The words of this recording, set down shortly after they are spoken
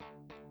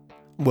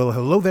Well,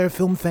 hello there,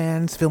 film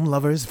fans, film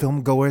lovers,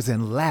 film goers,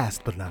 and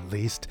last but not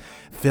least,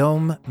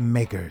 film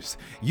makers.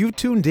 You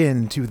tuned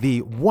in to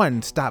the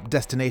one-stop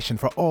destination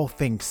for all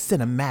things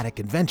cinematic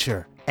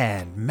adventure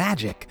and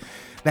magic.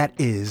 That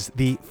is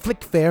the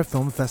Flickfair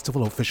Film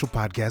Festival official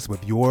podcast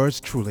with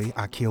yours truly,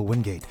 Akil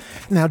Wingate.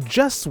 Now,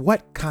 just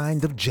what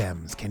kind of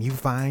gems can you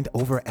find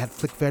over at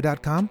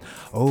flickfair.com?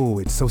 Oh,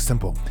 it's so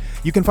simple.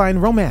 You can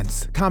find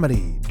romance,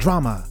 comedy,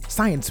 drama,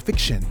 science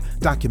fiction,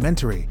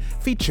 documentary,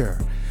 feature,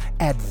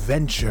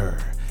 adventure,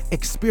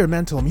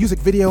 experimental music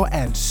video,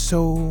 and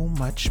so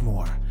much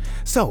more.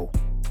 So,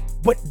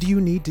 what do you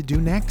need to do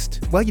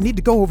next? Well, you need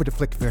to go over to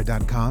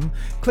flickfair.com,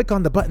 click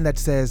on the button that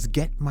says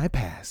Get My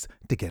Pass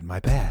to get my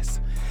pass.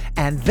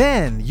 And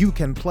then you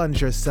can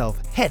plunge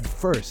yourself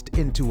headfirst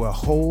into a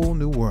whole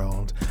new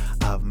world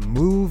of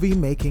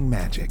movie-making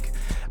magic.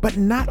 But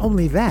not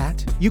only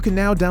that, you can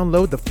now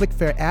download the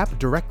Flickfair app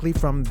directly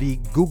from the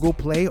Google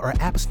Play or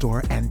App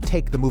Store and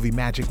take the movie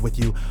magic with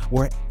you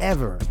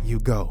wherever you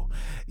go.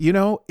 You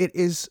know, it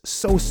is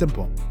so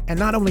simple. And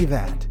not only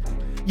that,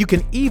 you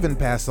can even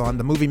pass on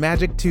the movie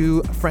magic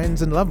to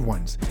friends and loved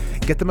ones.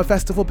 Get them a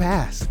festival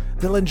pass.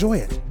 They'll enjoy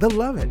it. They'll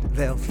love it.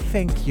 They'll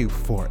thank you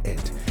for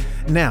it.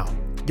 Now,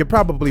 you're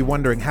probably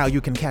wondering how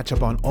you can catch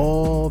up on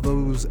all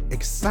those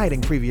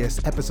exciting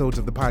previous episodes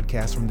of the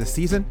podcast from this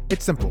season.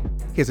 It's simple.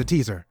 Here's a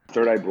teaser.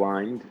 Third Eye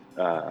Blind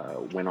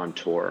went on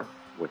tour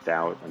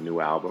without a new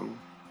album,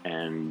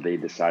 and they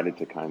decided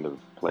to kind of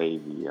play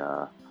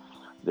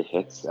the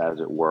hits, as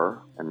it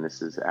were. And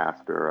this is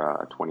after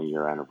a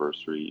 20-year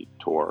anniversary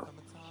tour.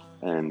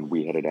 And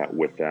we headed out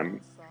with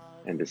them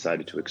and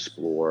decided to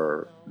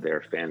explore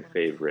their fan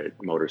favorite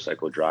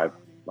Motorcycle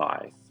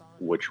Drive-By,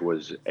 which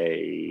was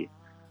a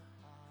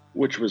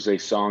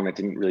song that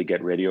didn't really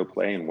get radio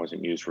play and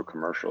wasn't used for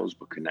commercials,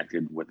 but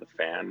connected with the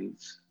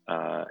fans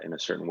in a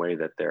certain way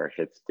that their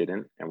hits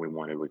didn't. And we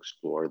wanted to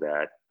explore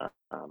that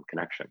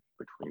connection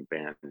between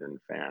band and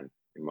fan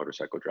in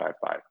Motorcycle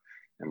Drive-By.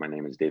 And my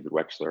name is David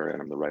Wexler,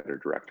 and I'm the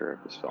writer-director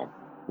of this film.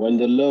 When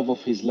the love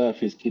of his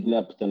life is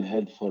kidnapped and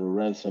held for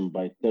ransom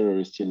by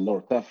terrorists in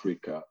North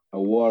Africa,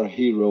 a war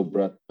hero,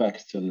 Brad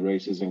Paxton,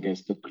 races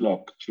against the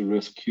clock to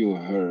rescue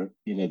her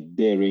in a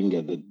daring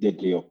and a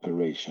deadly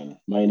operation.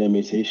 My name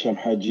is Hisham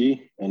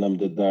Haji, and I'm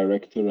the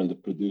director and the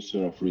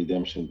producer of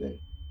Redemption Day.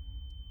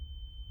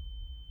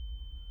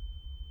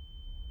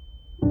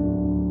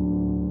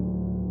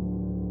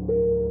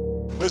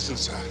 Listen,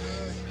 son.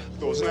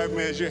 Those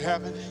nightmares you're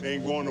having, they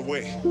ain't going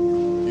away.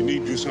 You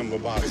need to do something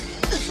about it.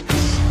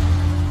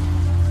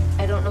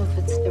 I don't know if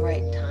it's the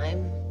right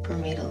time for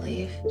me to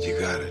leave. You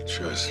gotta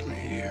trust me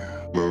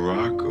here.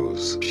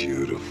 Morocco's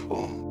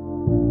beautiful.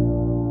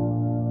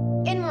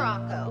 In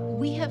Morocco,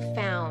 we have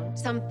found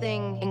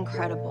something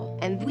incredible,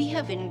 and we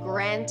have been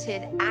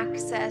granted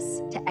access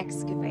to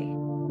excavate.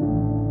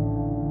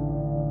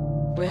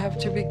 We have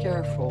to be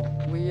careful.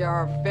 We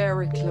are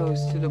very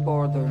close to the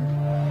border.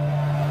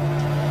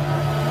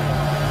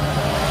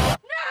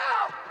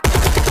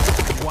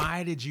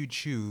 Why did you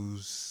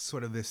choose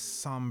sort of this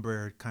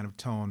somber kind of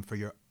tone for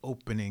your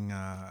opening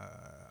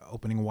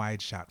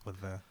wide shot with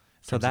the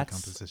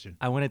composition?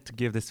 I wanted to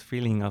give this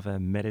feeling of a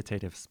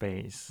meditative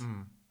space.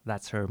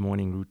 That's her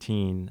morning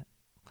routine.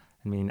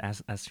 I mean,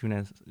 as soon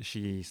as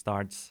she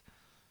starts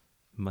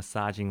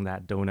massaging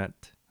that donut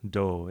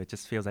dough, it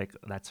just feels like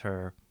that's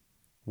her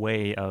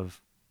way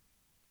of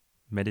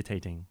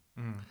meditating.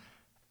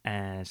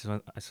 And I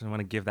just want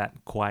to give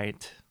that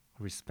quiet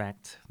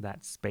respect,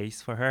 that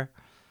space for her.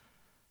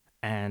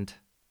 And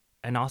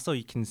also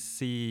you can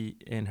see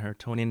in her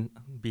tone,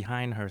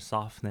 behind her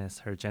softness,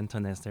 her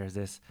gentleness, there's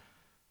this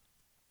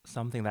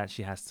something that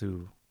she has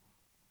to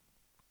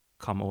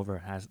come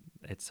over.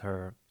 It's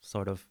her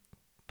sort of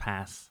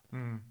past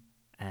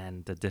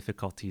and the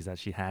difficulties that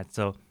she had.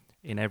 So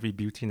in every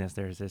beautiness,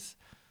 there's this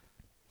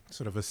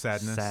sort of a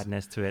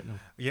sadness to it.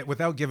 Yeah,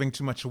 without giving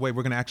too much away,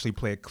 we're going to actually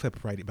play a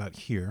clip right about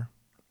here.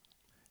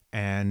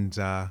 And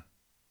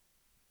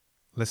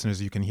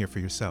listeners, you can hear for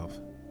yourself.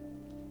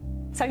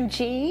 So I'm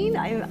Jean.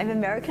 I'm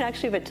American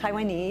actually, but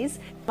Taiwanese.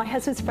 My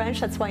husband's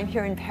French, that's why I'm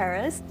here in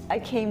Paris. I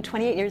came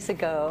 28 years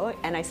ago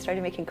and I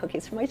started making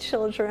cookies for my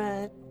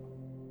children.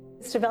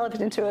 It's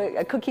developed into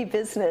a cookie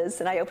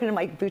business, and I opened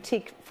my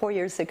boutique 4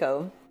 years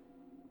ago.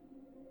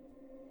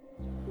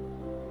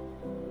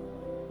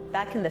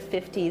 Back in the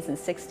 50s and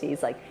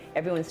 60s, like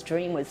everyone's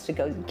dream was to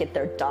go get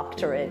their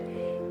doctorate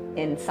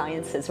in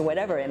sciences or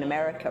whatever in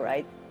America,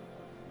 right?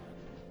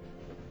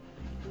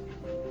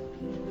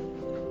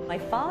 My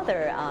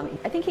father,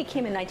 I think he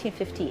came in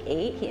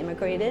 1958. He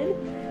immigrated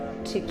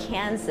to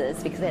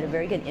Kansas because they had a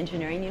very good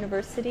engineering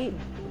university.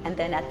 And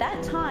then at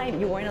that time,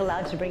 you weren't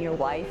allowed to bring your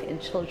wife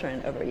and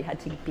children over. You had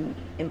to be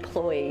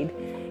employed.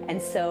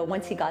 And so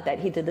once he got that,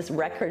 he did this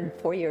record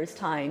 4 years'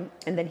 time.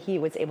 And then he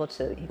was able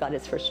to, he got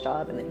his first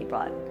job, and then he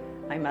brought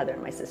my mother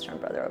and my sister and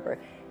brother over.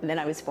 And then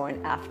I was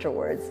born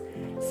afterwards.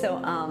 So,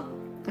 no,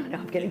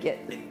 I'm gonna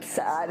get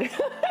sad.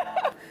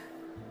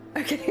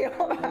 Okay,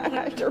 hold on,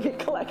 I have to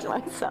recollect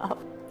myself.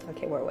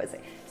 Okay, where was I?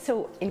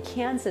 So in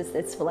Kansas,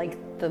 it's like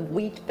the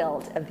wheat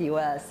belt of the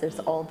US. There's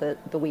all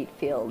the wheat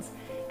fields.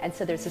 And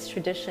so there's this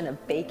tradition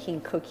of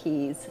baking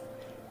cookies.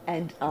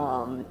 And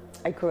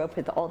I grew up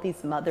with all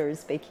these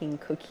mothers baking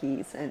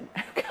cookies. And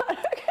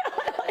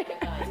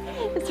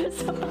is there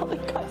some other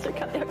cuts are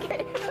coming?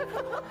 Okay.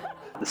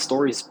 The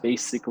story is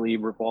basically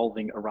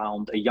revolving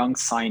around a young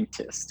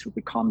scientist who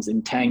becomes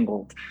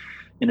entangled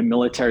in a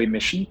military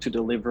mission to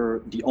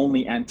deliver the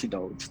only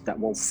antidote that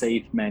will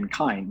save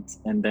mankind.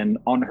 And then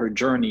on her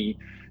journey,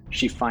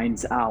 she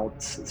finds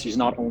out she's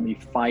not only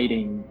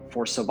fighting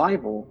for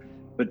survival,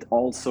 but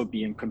also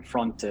being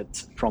confronted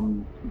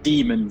from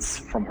demons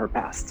from her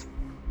past.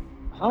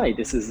 Hi,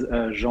 this is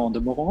Jean de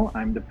Moran.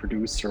 I'm the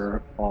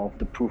producer of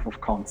the proof of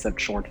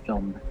concept short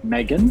film,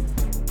 Megan.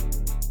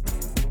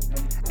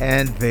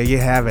 And there you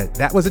have it.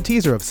 That was a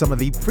teaser of some of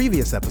the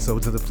previous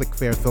episodes of the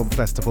Flickfare Film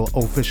Festival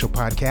official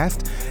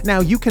podcast.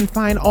 Now, you can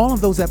find all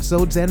of those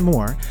episodes and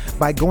more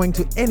by going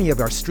to any of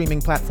our streaming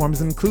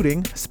platforms,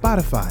 including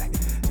Spotify.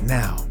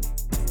 Now,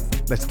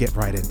 let's get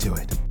right into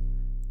it.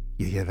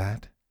 You hear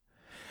that?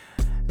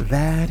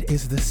 That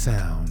is the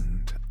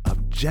sound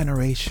of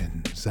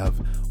generations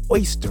of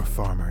oyster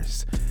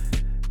farmers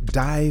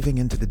diving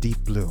into the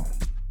deep blue,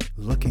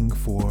 looking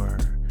for,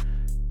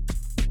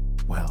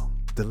 well,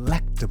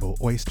 delectable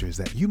oysters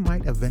that you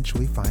might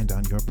eventually find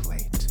on your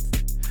plate.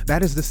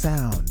 That is the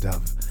sound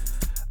of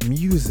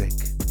music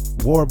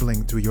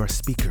warbling through your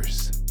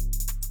speakers,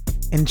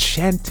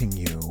 enchanting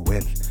you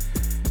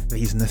with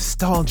these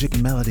nostalgic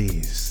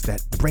melodies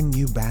that bring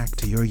you back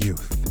to your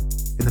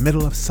youth in the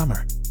middle of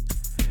summer.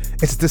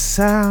 It's the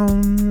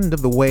sound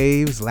of the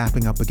waves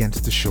lapping up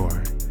against the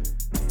shore.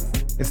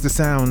 It's the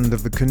sound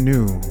of the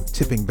canoe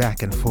tipping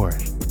back and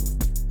forth.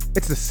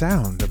 It's the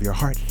sound of your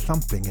heart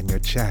thumping in your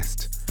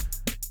chest.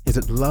 Is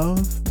it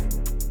love?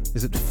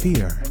 Is it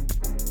fear?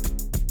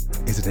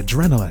 Is it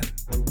adrenaline?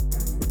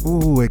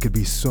 Ooh, it could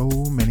be so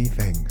many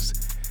things.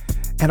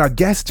 And our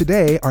guests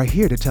today are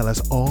here to tell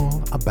us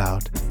all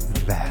about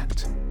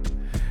that.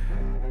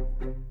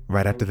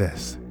 Right after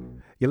this,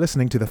 you're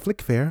listening to the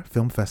Flickfare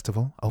Film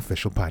Festival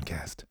official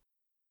podcast.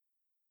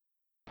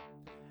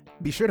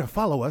 Be sure to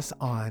follow us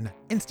on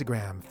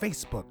Instagram,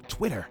 Facebook,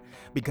 Twitter,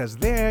 because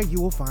there you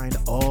will find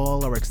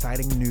all our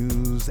exciting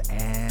news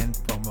and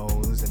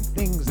promos and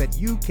things that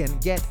you can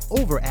get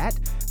over at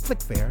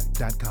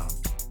flickfare.com.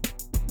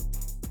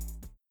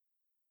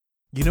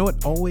 You know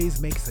what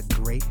always makes a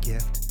great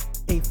gift?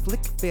 A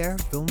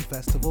Flickfare Film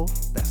Festival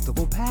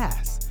Festival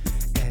Pass.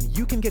 And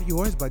you can get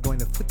yours by going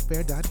to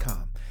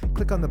flickfare.com.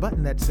 Click on the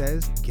button that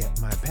says Get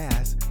My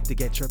Pass to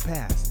get your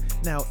pass.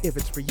 Now, if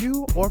it's for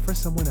you or for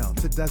someone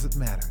else, it doesn't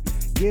matter.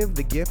 Give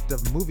the gift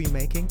of movie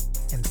making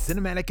and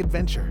cinematic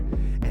adventure,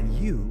 and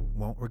you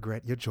won't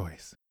regret your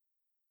choice.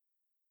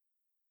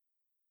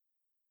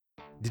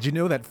 Did you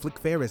know that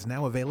Flickfare is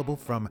now available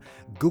from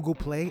Google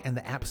Play and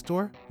the App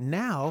Store?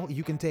 Now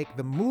you can take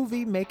the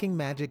movie making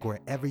magic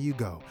wherever you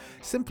go.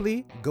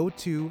 Simply go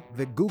to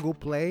the Google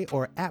Play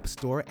or App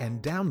Store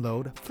and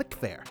download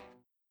Flickfare.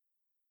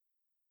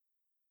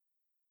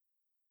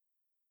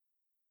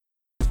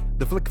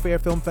 The Flickfare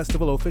Film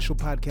Festival official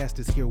podcast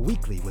is here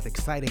weekly with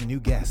exciting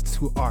new guests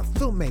who are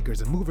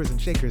filmmakers and movers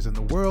and shakers in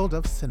the world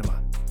of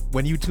cinema.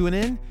 When you tune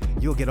in,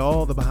 you'll get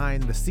all the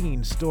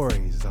behind-the-scenes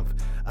stories of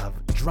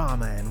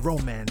drama and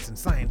romance and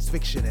science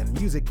fiction and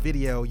music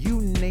video,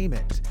 you name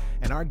it.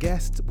 And our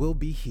guests will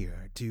be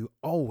here to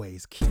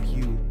always keep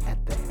you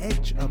at the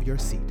edge of your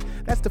seat.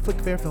 That's the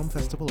Flickfare Film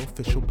Festival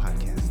official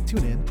podcast.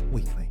 Tune in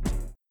weekly.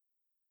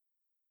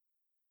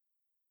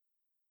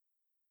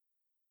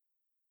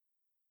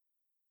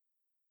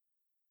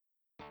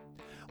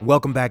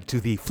 Welcome back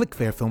to the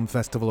Flickfare Film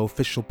Festival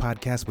official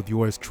podcast with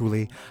yours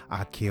truly,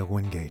 Akil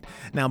Wingate.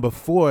 Now,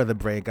 before the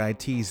break, I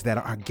teased that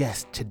our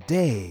guests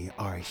today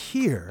are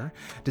here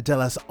to tell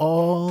us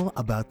all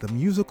about the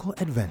musical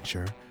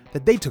adventure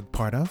that they took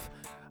part of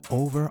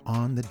over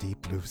on the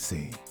Deep Blue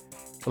Sea.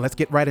 Well, let's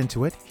get right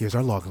into it. Here's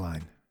our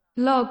logline.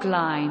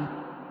 Logline.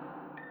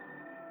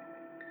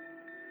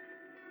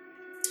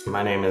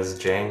 My name is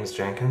James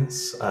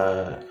Jenkins.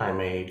 I'm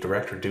a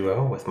director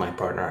duo with my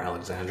partner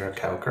Alexandra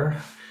Cowker.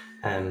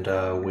 And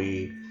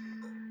we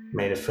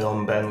made a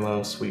film,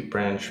 Benlow, Sweet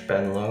Branch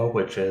Benlow,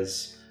 which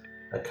is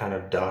a kind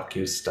of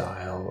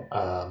docu-style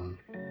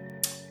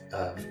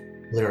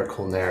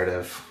lyrical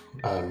narrative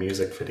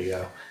music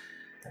video,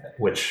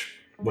 which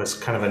was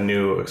kind of a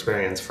new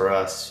experience for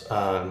us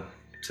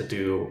to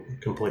do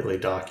completely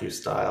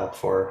docu-style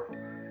for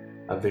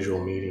a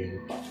visual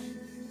medium.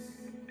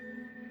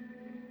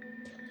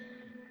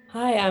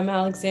 Hi, I'm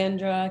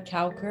Alexandra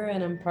Cowker,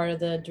 and I'm part of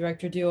the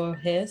director duo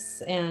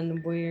Hiss,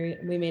 and we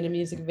made a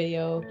music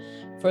video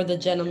for the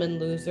Gentlemen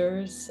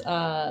Losers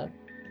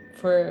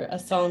for a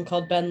song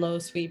called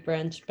Benlow, Sweet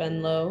Branch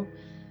Benlow,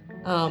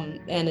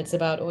 and it's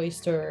about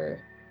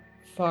oyster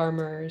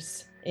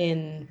farmers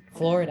in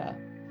Florida.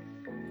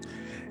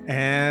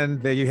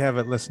 And there you have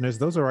it, listeners.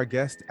 Those are our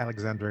guests,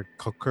 Alexandra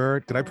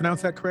Coker. Did I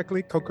pronounce that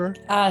correctly? Coker?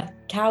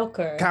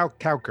 Cowker.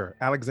 Cowker.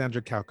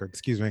 Alexandra Cowker,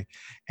 excuse me.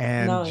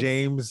 And Nice.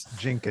 James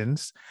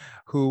Jenkins,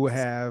 who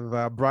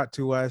have brought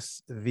to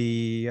us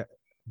the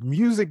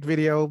music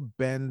video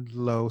Ben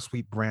Low,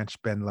 Sweet Branch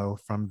Ben Low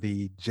from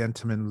the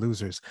Gentlemen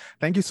Losers.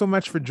 Thank you so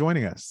much for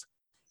joining us.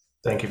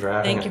 Thank you for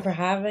having Thank you for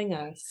having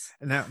us.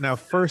 Now,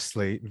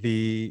 firstly,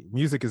 the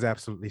music is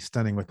absolutely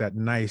stunning with that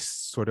nice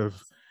sort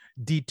of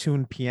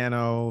detuned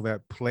piano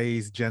that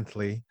plays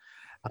gently,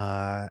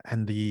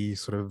 and the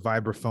sort of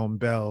vibraphone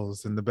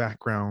bells in the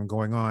background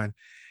going on,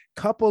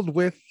 coupled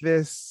with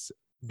this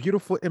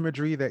beautiful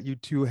imagery that you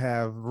two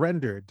have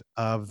rendered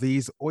of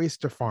these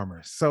oyster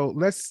farmers. So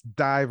let's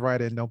dive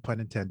right in, no pun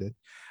intended.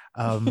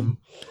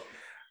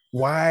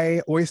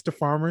 Why oyster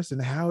farmers,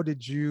 and how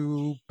did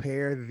you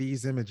pair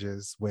these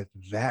images with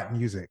that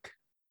music?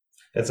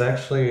 It's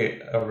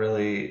actually a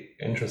really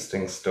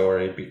interesting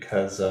story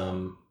because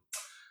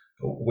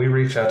we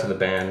reached out to the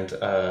band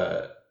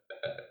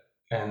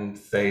and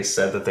they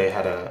said that they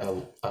had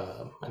an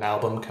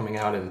album coming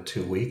out in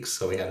 2 weeks,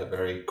 so we had a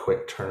very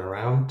quick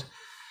turnaround.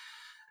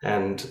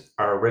 And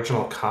our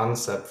original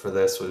concept for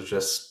this was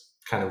just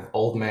kind of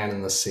Old Man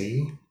in the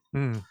Sea.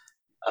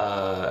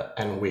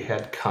 And we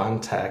had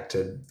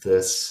contacted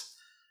this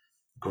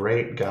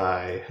great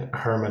guy,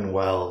 Herman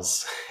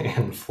Wells,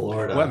 in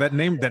Florida. Well, that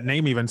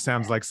name even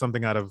sounds like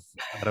something out of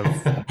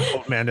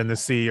Old Man in the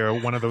Sea or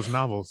one of those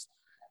novels.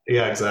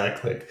 Yeah,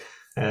 exactly.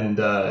 And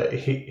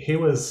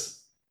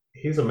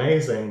he's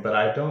amazing, but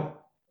I don't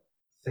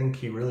think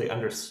he really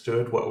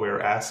understood what we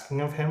were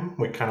asking of him.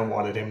 We kind of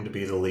wanted him to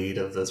be the lead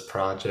of this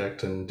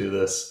project and do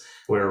this.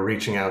 We were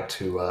reaching out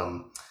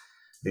to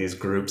these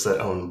groups that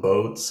own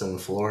boats in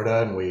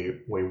Florida, and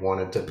we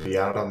wanted to be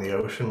out on the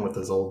ocean with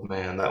this old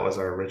man. That was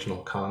our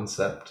original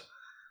concept.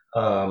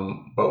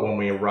 But when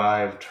we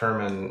arrived,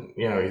 Herman,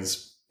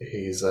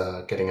 he's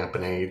getting up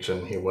in age,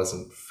 and he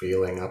wasn't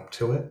feeling up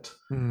to it.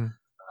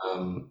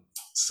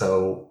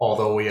 So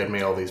although we had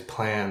made all these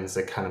plans,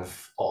 it kind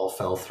of all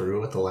fell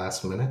through at the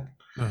last minute.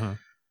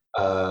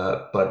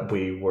 But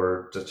we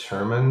were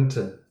determined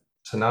to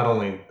not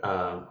only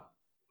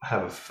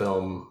have a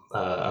film,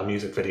 a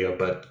music video,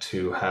 but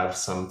to have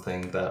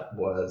something that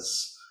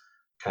was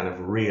kind of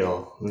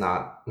real,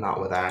 not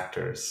with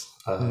actors.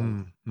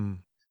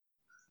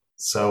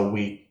 So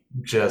we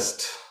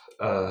just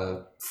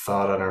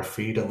thought on our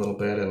feet a little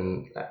bit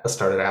and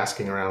started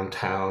asking around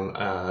town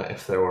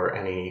if there were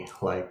any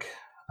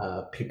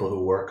people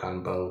who work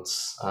on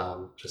boats,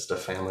 just a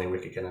family we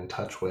could get in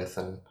touch with,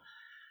 and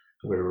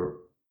we were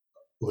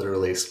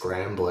literally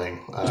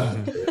scrambling.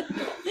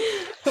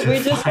 We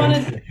just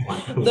wanted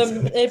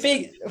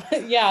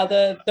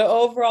the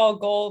overall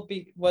goal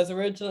was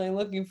originally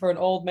looking for an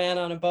old man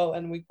on a boat,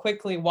 and we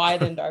quickly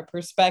widened our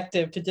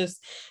perspective to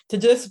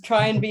just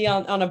try and be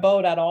on a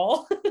boat at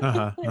all.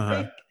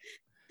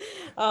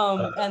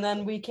 And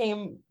then we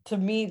came to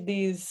meet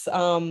these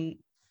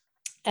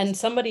and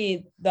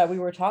somebody that we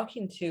were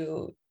talking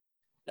to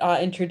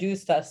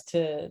introduced us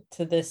to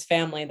this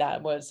family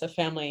that was a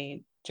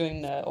family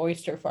doing the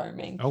oyster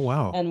farming. Oh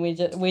wow. And we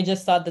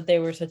just thought that they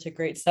were such a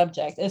great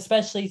subject,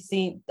 especially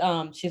seeing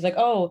she's like,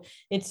 oh,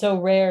 it's so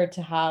rare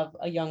to have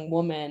a young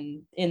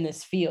woman in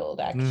this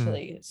field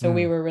actually. So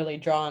we were really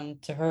drawn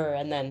to her,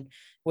 and then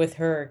with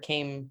her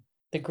came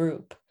the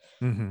group.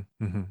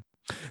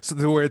 So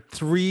there were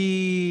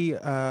 3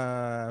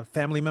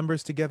 family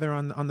members together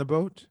on the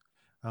boat.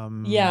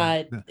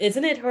 Yeah,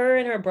 isn't it her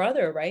and her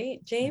brother,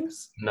 right,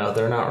 James? No,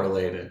 they're not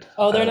related.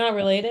 Oh, they're not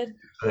related?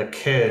 The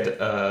kid,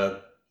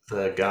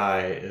 the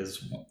guy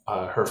is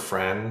her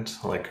friend.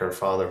 Like, her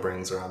father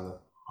brings her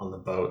on the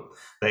boat.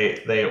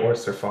 They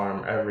oyster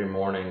farm every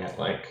morning at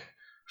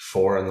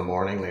 4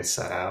 a.m. They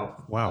set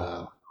out.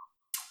 Wow.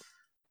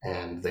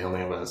 And they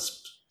only have a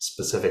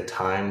specific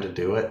time to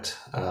do it.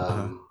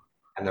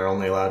 And they're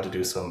only allowed to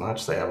do so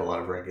much. They have a lot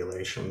of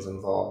regulations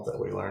involved that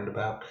we learned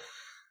about.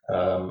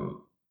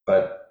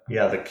 But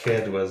yeah, the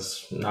kid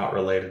was not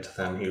related to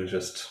them. He was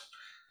just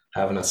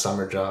having a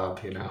summer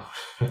job,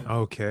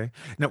 Okay.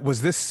 Now,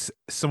 was this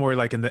somewhere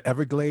like in the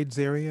Everglades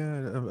area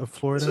of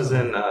Florida? This is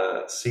in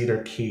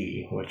Cedar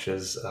Key, which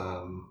is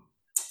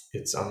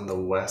it's on the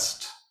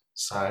west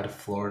side of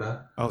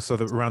Florida. Oh, so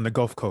around the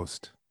Gulf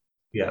Coast.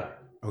 Yeah.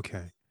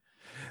 Okay.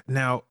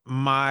 Now,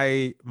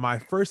 my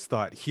first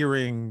thought,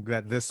 hearing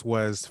that this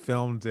was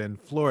filmed in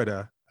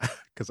Florida,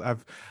 because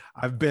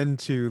I've been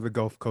to the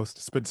Gulf Coast,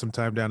 spent some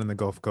time down in the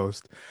Gulf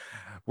Coast.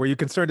 Were you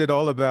concerned at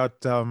all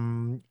about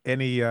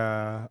any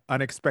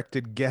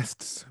unexpected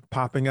guests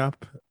popping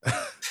up,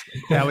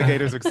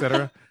 alligators,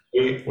 etc.?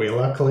 We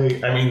luckily,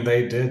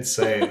 they did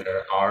say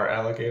there are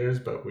alligators,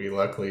 but we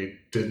luckily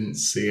didn't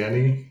see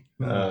any.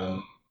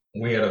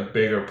 We had a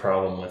bigger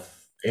problem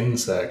with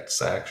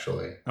insects,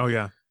 actually. Oh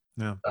yeah.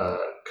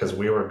 Because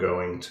we were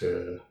going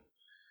to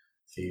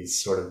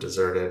these sort of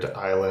deserted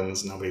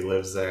islands, nobody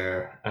lives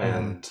there,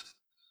 and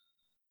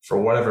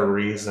for whatever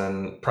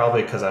reason,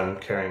 probably because I'm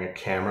carrying a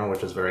camera,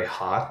 which is very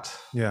hot,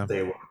 yeah,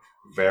 they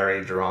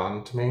very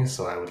drawn to me.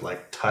 So I would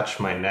like touch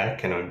my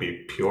neck and it would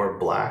be pure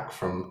black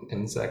from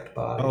insect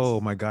bodies.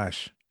 Oh my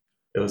gosh.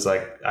 It was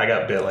like I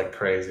got bit like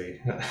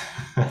crazy.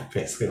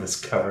 Basically, was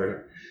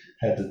covered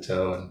head to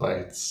toe in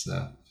bites.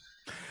 So.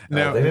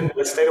 Now,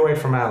 They stayed away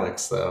from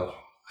Alex though.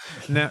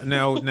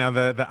 now,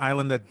 the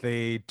island that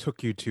they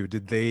took you to,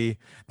 did they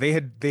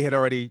had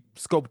already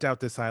scoped out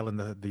this island?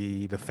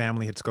 The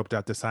family had scoped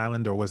out this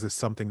island, or was this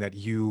something that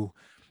you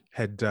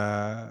had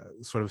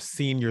sort of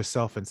seen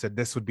yourself and said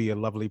this would be a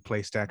lovely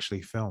place to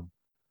actually film?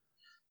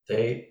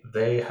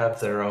 They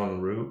have their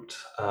own route,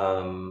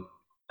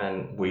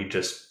 and we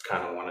just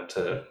kind of wanted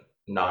to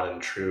not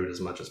intrude as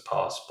much as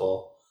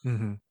possible.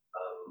 Mm-hmm.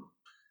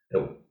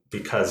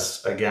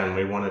 Because again,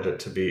 we wanted it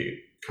to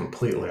be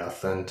completely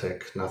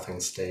authentic, nothing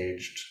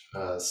staged.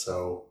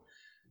 So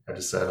I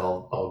just said,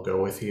 I'll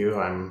go with you.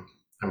 I'm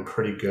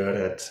pretty good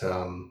at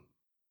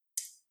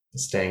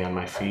staying on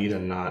my feet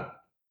and not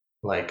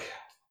like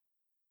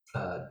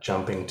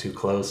jumping too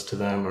close to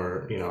them,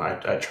 or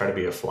I try to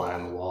be a fly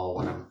on the wall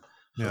when I'm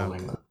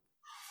filming them.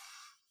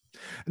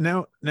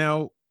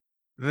 Now,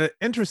 the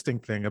interesting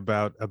thing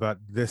about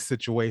this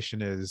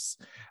situation is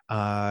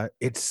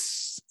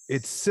it's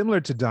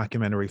similar to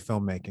documentary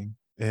filmmaking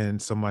in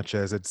so much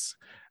as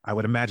I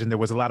would imagine there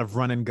was a lot of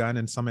run and gun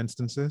in some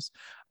instances,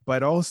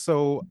 but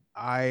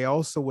I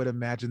also would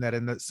imagine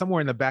that somewhere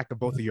in the back of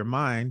both of your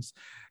minds,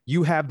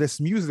 you have this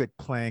music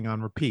playing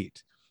on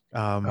repeat.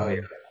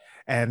 And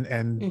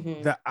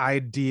Mm-hmm. the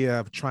idea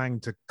of trying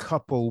to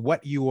couple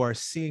what you are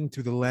seeing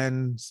through the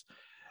lens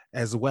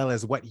as well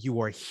as what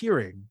you are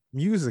hearing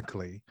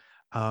musically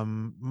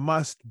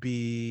must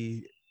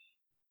be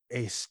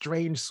a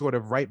strange sort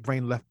of right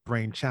brain, left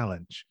brain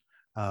challenge.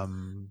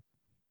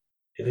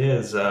 It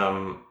is.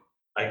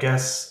 I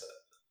guess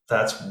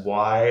that's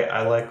why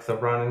I like the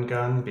run and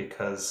gun,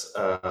 because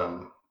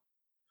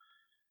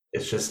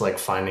it's just like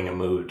finding a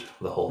mood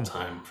the whole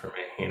time for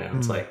me.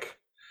 It's like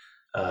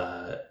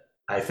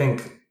I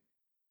think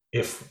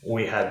if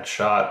we had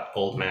shot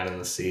Old Man in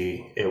the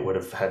Sea, it would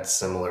have had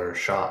similar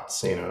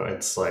shots.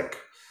 It's like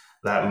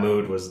that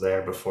mood was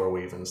there before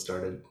we even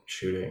started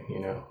shooting.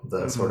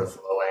 The sort of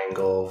low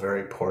angle,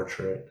 very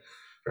portrait,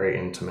 very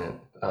intimate.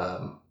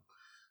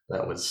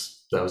 That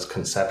was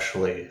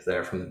conceptually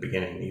there from the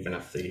beginning, even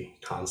if the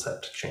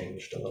concept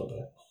changed a little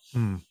bit.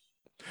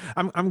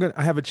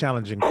 I have a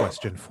challenging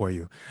question for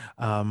you.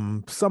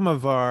 Some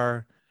of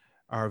our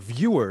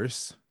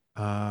viewers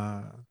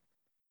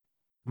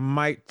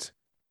might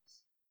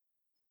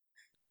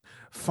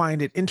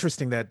find it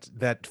interesting that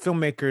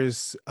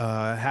filmmakers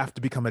have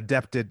to become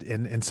adepted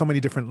in so many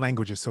different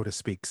languages, so to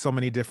speak, so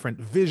many different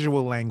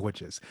visual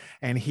languages.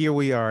 And here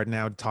we are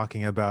now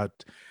talking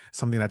about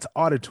something that's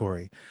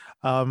auditory.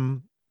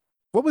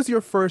 What was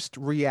your first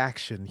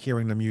reaction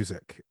hearing the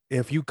music?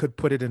 If you could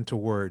put it into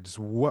words,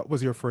 what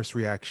was your first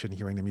reaction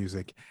hearing the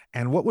music?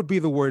 And what would be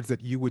the words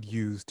that you would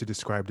use to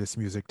describe this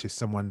music to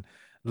someone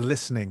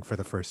listening for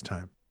the first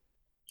time?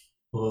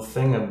 Well, the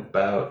thing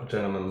about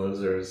Gentlemen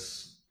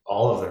Losers,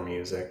 all of their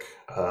music,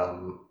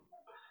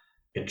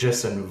 it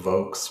just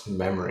invokes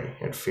memory.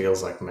 It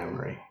feels like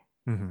memory.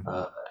 Mm-hmm.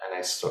 And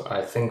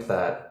I think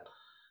that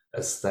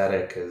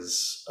aesthetic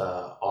is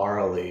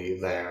orally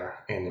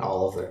there in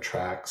all of their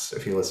tracks.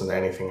 If you listen to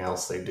anything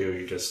else they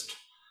do,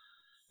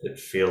 it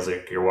feels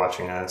like you're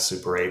watching a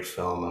Super 8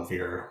 film of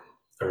your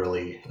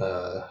early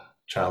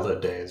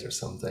childhood days or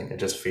something. It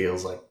just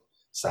feels like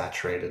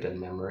saturated in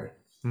memory.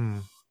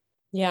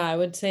 Yeah, I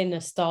would say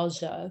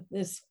nostalgia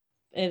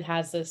it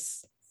has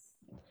this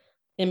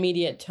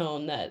immediate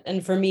tone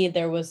and for me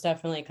there was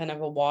definitely kind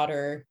of a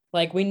water,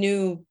 like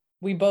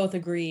we both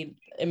agreed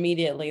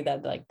immediately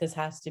that like this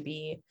has to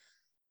be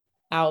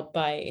out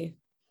by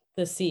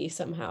the sea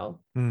somehow.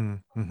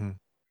 Mm-hmm.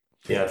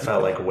 Yeah, it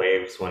felt like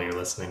waves when you're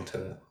listening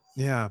to it.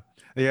 Yeah.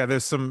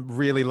 There's some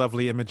really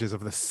lovely images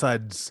of the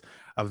suds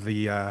of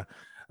the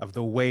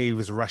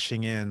waves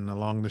rushing in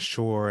along the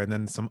shore, and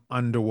then some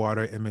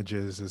underwater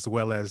images, as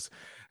well as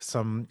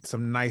some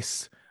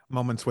nice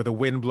moments where the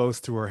wind blows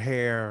through her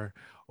hair,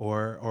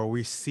 or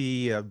we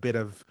see a bit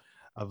of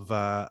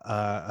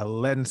a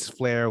lens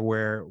flare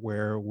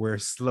where we're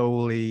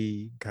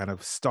slowly kind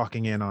of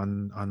stalking in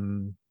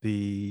on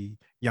the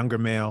younger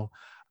male.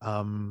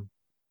 And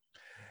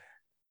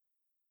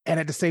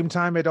at the same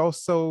time, it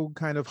also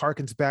kind of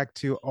harkens back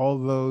to all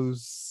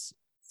those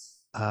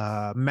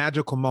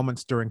magical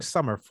moments during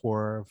summer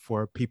for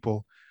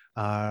people.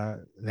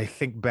 They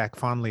think back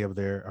fondly of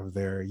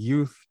their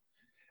youth,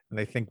 and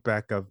they think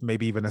back of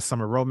maybe even a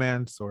summer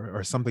romance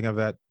or something of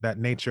that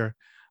nature.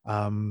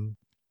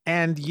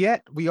 And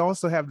yet, we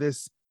also have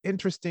this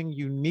interesting,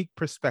 unique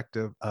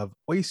perspective of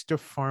oyster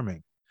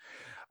farming.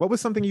 What was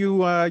something you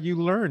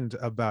learned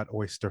about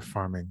oyster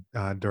farming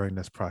during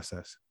this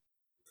process?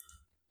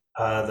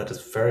 That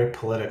is very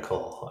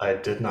political. I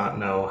did not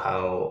know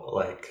how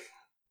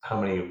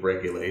many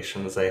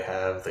regulations they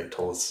have. They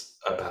told us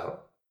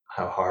about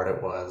how hard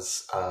it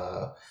was.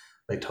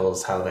 They told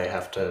us how they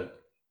have to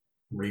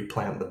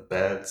replant the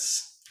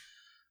beds.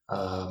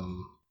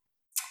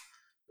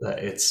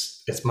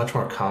 it's much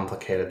more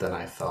complicated than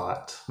I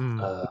thought.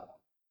 Mm.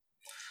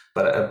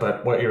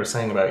 But what you were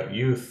saying about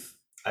youth,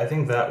 I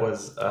think that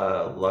was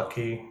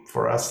lucky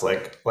for us.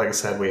 Like I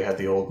said, we had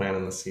the Old Man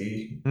and the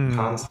Sea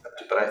concept,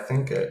 but I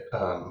think it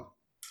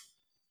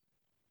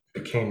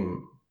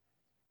became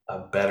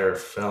a better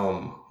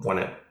film when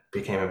it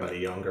became about a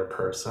younger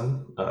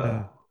person,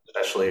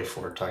 especially if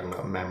we're talking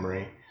about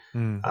memory.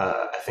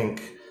 I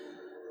think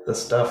the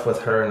stuff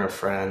with her and her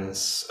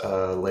friends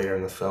later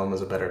in the film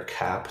is a better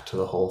cap to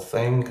the whole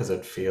thing because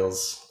it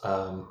feels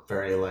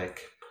very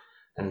like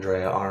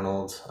Andrea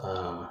Arnold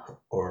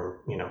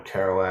or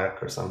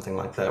Kerouac or something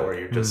like that, where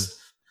you're just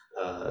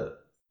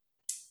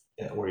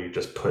where you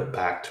just put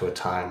back to a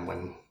time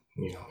when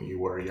you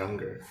were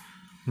younger.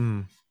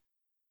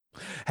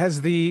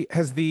 Has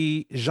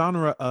the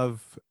genre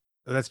of,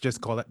 let's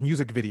just call it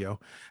music video,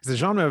 has the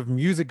genre of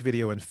music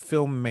video and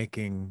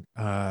filmmaking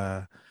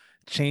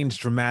changed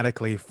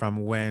dramatically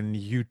from when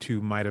you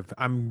two might have,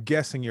 I'm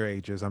guessing your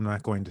ages, I'm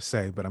not going to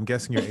say, but I'm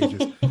guessing your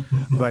ages,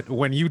 but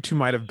when you two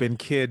might have been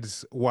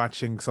kids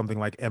watching something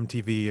like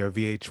MTV or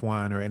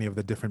VH1 or any of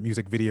the different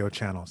music video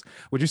channels,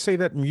 would you say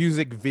that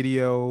music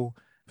video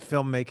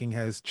filmmaking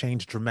has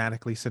changed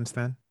dramatically since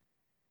then?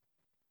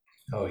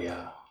 Oh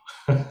yeah.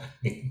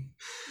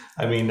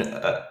 I mean,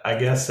 I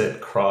guess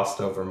it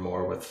crossed over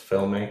more with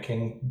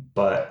filmmaking,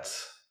 but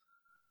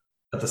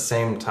at the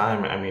same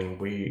time, I mean,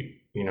 we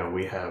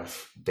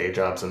have day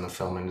jobs in the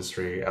film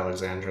industry.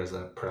 Alexandra is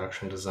a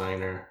production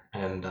designer,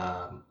 and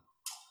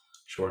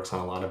she works on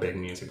a lot of big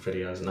music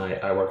videos, and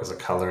I work as a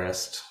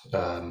colorist.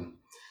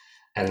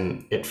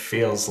 And it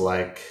feels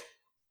like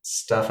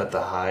stuff at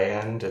the high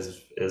end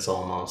is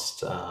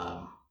almost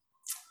I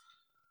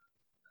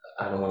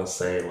don't want to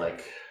say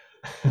like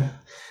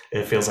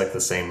it feels like the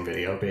same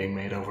video being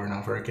made over and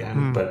over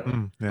again, but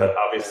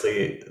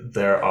obviously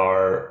there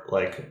are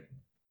like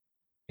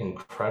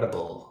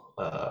incredible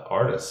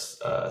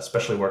artists,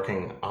 especially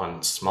working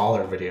on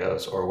smaller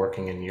videos or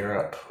working in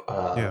Europe,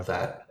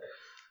 that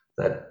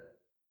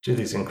do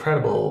these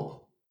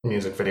incredible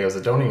music videos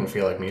that don't even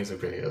feel like music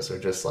videos. They're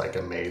just like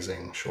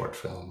amazing short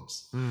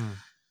films.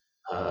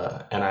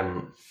 And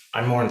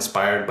I'm more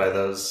inspired by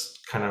those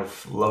kind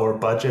of lower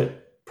budget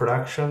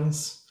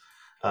productions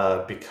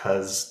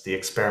because the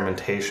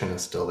experimentation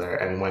is still there.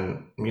 And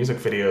when music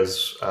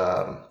videos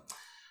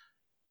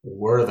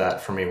were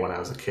that for me when I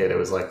was a kid, it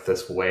was like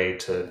this way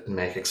to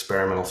make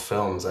experimental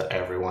films that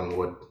everyone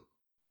would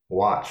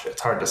watch.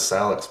 It's hard to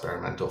sell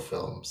experimental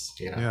films,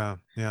 Yeah.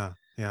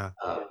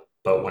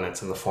 But when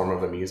it's in the form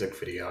of a music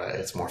video,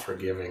 it's more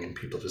forgiving and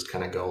people just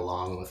kind of go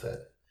along with it.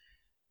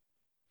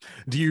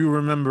 Do you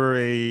remember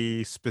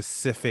a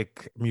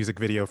specific music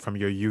video from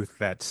your youth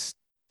that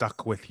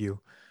stuck with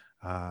you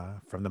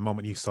from the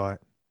moment you saw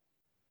it?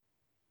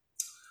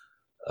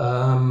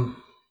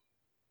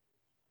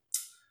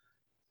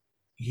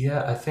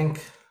 Yeah, I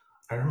think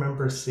I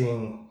remember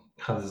seeing.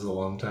 Oh, this is a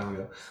long time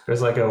ago.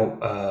 There's like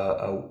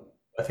I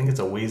think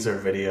it's a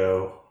Weezer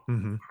video.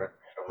 Correct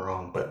me if I'm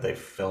wrong, but they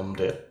filmed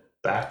it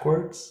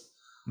backwards,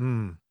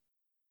 and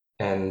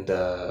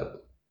I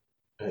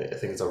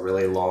think it's a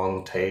really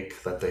long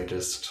take that they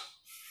just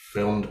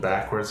filmed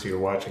backwards. So you're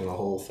watching the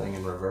whole thing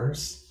in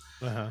reverse.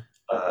 I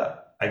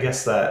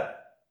guess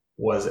that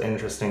was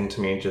interesting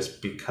to me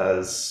just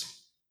because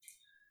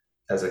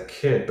as a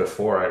kid,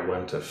 before I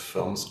went to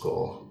film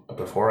school,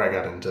 before I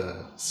got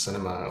into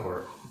cinema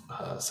or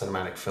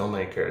cinematic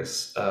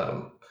filmmakers,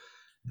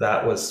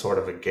 that was sort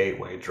of a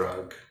gateway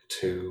drug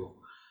to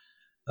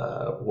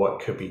what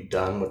could be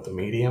done with the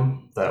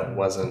medium that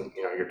wasn't,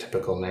 your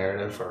typical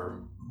narrative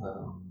or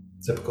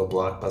typical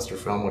blockbuster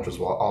film, which was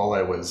all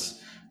I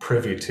was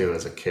privy to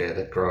as a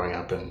kid growing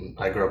up.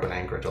 I grew up in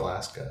Anchorage,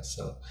 Alaska,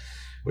 so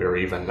we were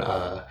even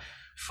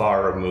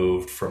far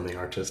removed from the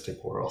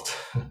artistic world.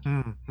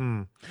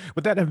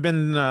 Would that have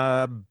been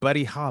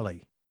Buddy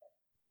Holly?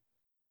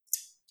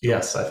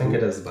 Yes, I think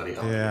it is Buddy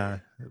Holly. Yeah,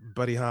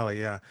 Buddy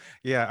Holly. Yeah.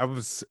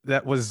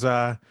 That was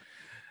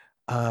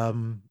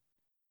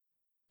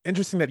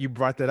interesting that you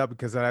brought that up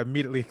because I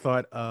immediately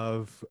thought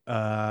of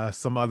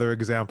some other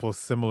examples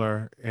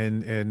similar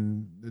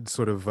in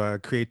sort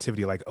of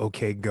creativity, like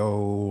OK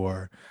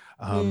Go,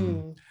 or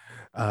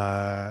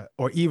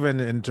even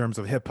in terms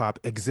of hip hop,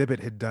 Exhibit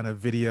had done a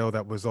video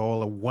that was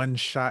all a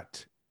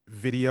one-shot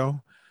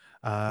video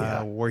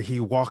where he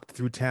walked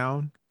through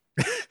town.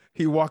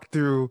 he walked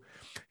through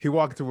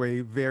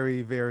a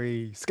very,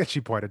 very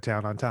sketchy part of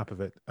town on top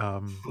of it.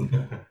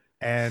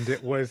 And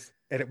it was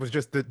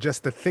just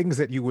the things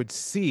that you would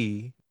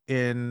see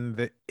in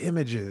the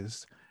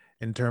images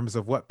in terms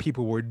of what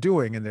people were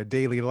doing in their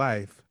daily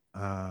life,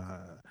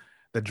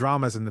 the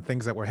dramas and the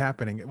things that were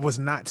happening. It was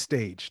not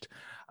staged.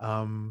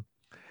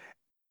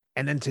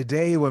 And then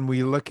today, when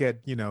we look at,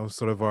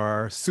 sort of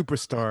our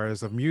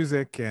superstars of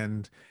music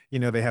and,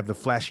 they have the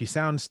flashy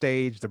sound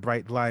stage, the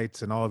bright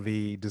lights and all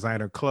the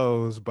designer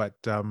clothes, but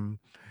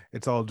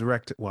it's all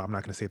direct. Well, I'm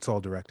not going to say it's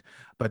all direct,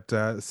 but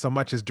so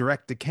much is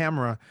direct to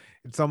camera.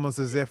 It's almost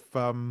as if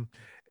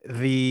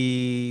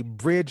the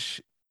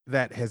bridge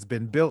that has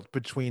been built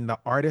between the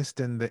artist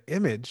and the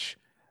image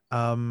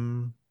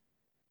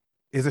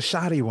is a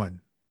shoddy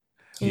one.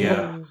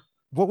 Yeah.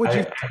 What would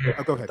you?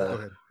 I Go ahead. that. Go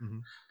ahead.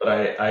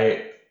 But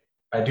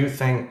I do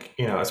think,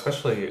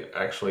 especially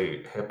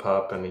actually hip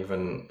hop and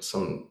even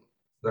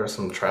there are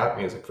some trap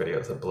music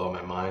videos that blow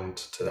my mind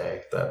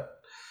today that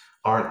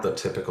aren't the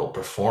typical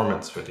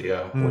performance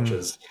video, which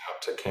is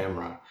to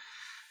camera.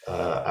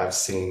 I've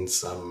seen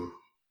some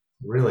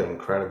really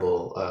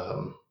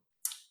incredible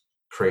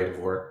creative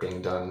work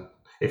being done.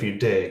 If you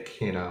dig,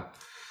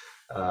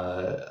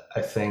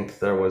 I think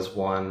there was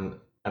one,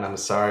 and I'm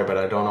sorry, but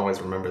I don't always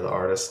remember the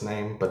artist's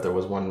name, but there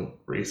was one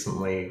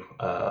recently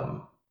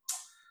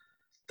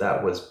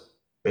that was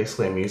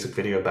basically a music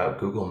video about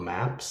Google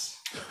Maps.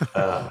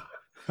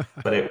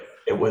 But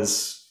it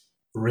was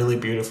really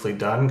beautifully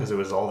done because it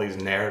was all these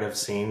narrative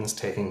scenes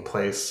taking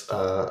place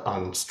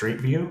on Street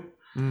View.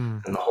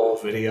 And the whole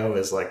video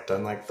is like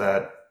done like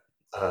that,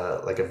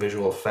 like a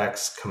visual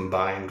effects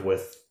combined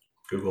with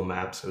Google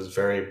Maps. It was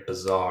very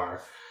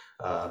bizarre,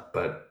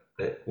 but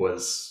it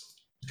was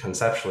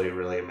conceptually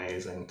really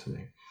amazing to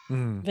me.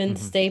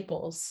 Vince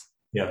Staples.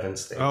 Yeah,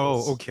 Vince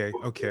Staples. Oh,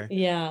 okay.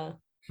 Yeah.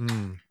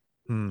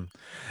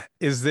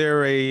 Is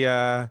there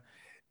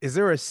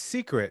a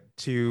secret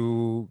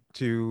to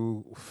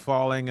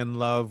falling in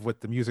love with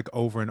the music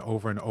over and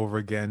over and over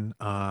again,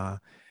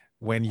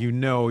 when you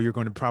know you're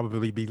going to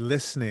probably be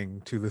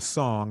listening to the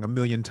song a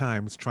million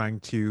times trying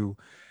to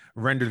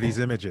render these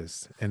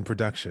images in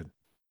production?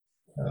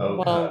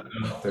 Oh, God.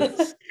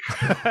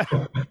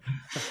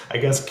 I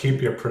guess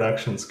keep your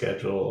production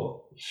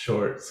schedule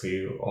short so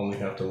you only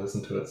have to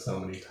listen to it so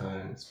many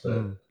times.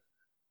 But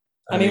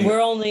I mean,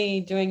 we're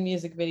only doing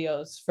music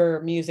videos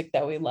for music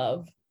that we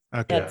love.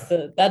 Okay.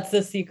 That's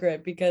the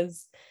secret,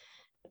 because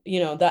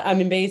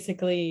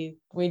basically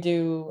we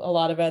do a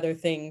lot of other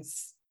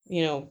things,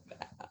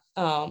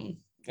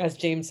 as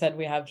James said,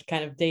 we have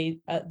kind of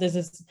this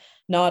is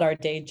not our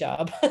day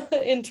job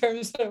in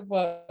terms of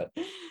what,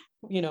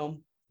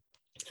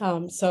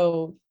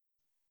 so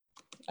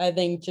I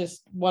think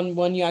just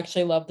when you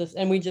actually love this,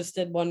 and we just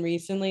did one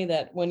recently,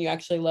 that when you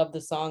actually love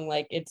the song,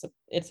 like it's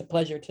a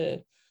pleasure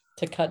to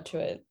cut to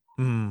it.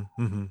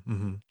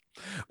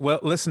 Well,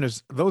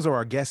 listeners, those are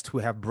our guests who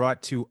have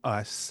brought to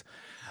us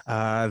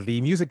the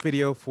music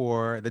video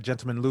for The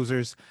Gentlemen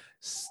Losers,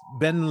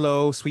 Ben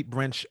Lowe, Sweet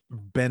Branch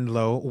Ben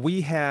Lowe.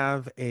 We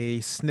have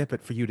a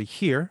snippet for you to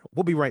hear.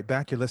 We'll be right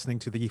back. You're listening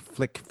to the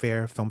Flick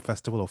Fair Film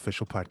Festival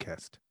official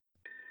podcast.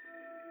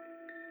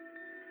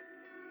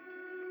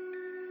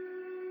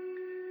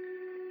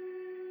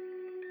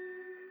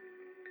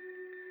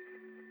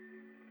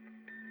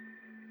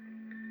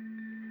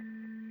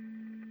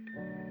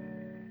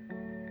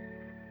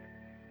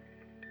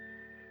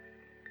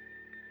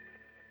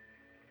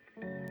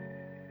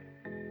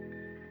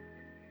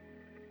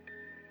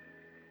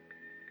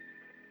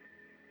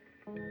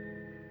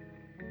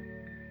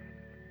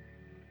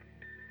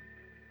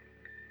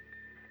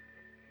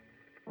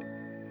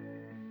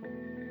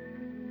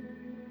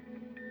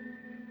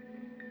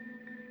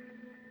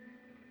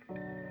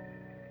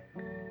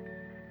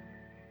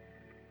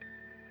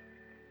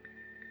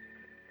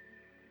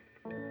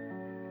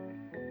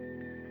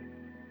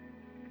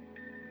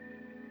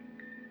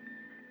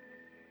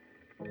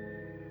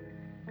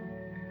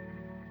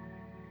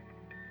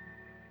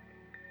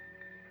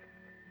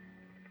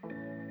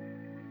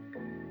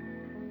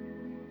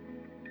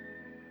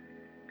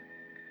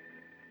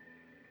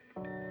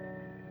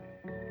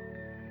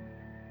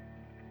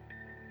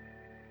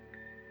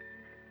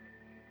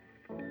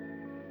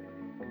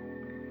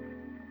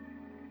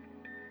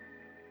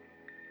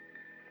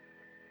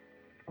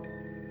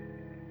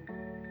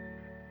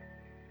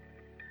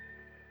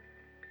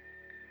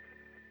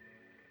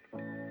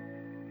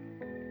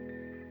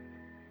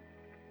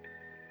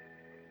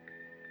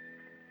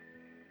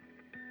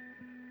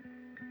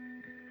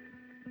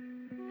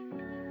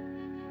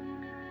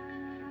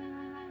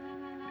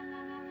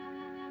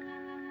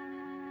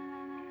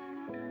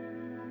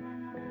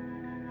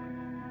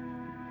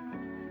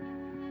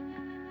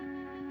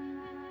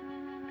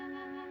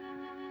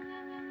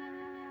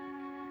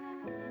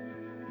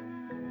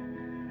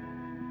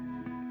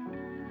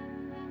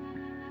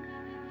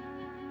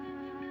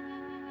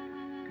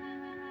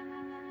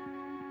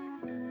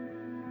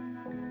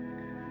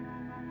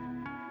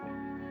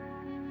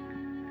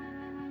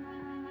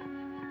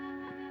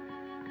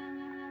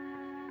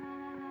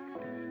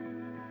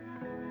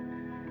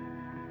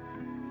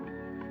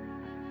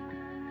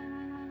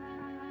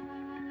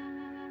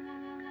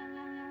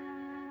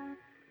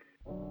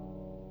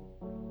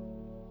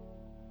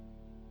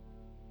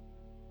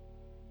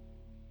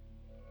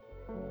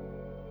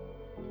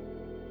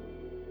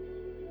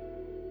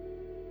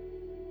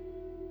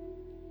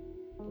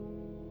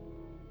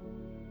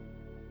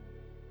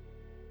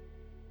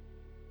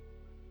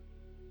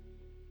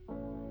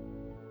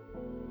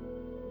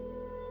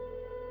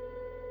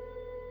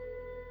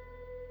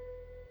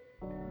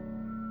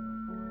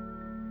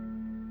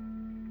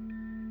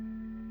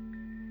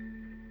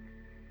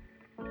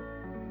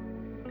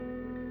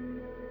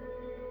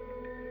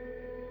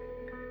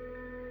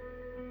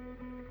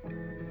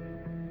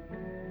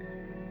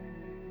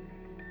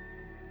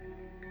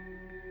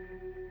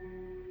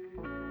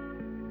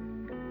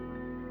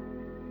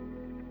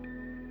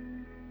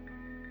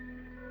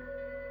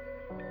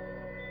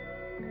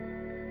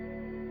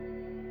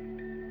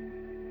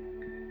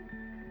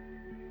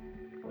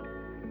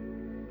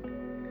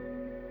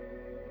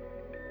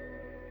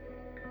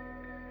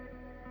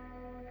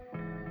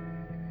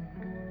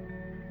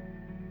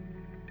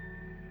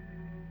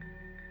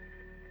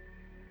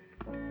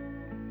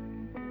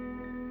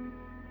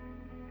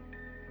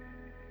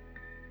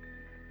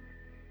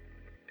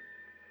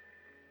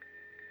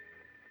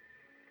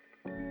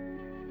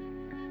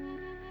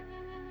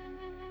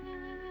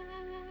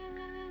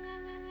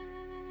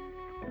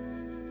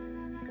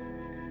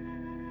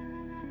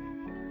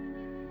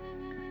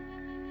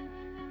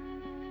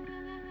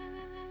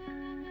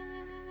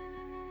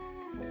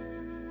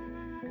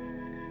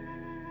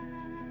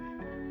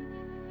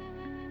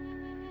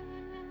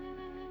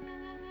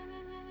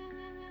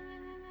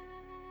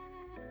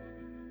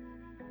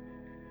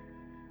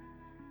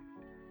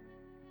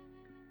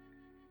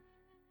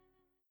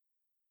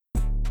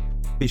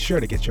 Be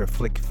sure to get your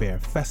Flickfair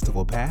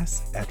Festival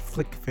Pass at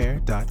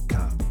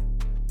flickfair.com.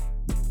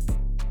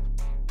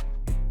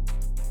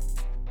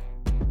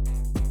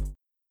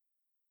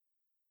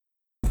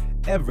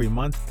 Every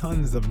month,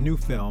 tons of new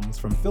films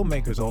from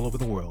filmmakers all over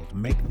the world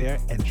make their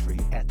entry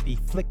at the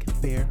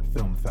Flickfair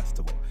Film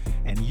Festival.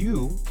 And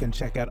you can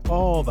check out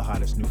all the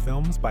hottest new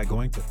films by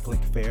going to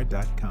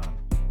flickfair.com.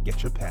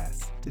 Get your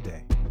pass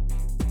today.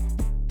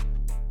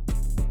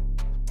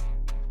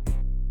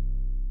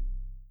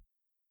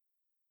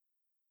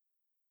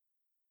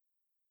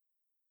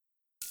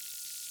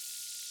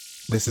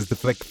 This is the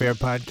Flickfair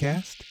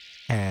Podcast,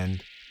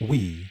 and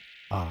we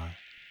are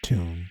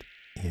tuned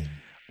in.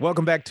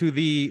 Welcome back to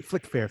the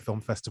Flickfair Film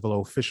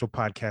Festival official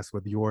podcast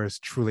with yours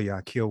truly,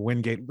 Akil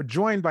Wingate. We're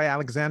joined by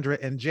Alexandra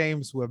and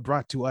James, who have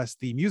brought to us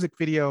the music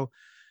video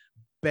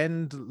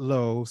Bend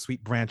Low,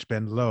 Sweet Branch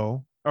Bend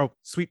Low. Oh,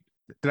 sweet,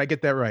 did I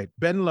get that right?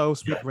 Bend Low,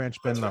 Sweet Branch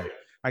Bend Low. Right.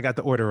 I got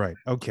the order right.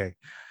 Okay.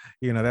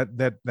 You know,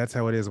 that's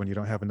how it is when you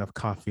don't have enough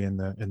coffee in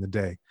the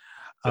day.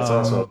 It's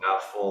also a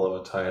mouthful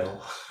of a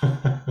title.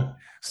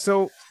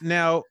 So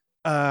now,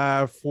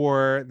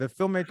 for the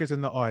filmmakers in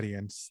the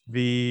audience,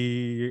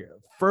 the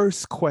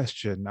first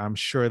question I'm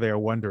sure they're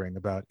wondering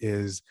about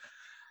is,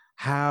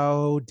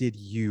 how did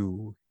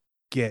you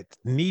get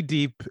knee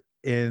deep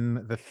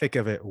in the thick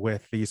of it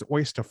with these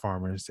oyster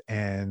farmers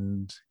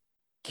and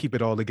keep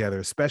it all together,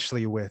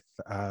 especially with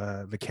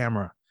the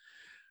camera?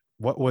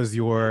 What was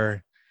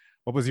your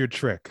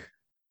trick?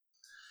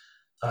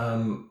 I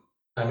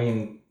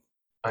mean,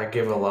 I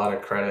give a lot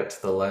of credit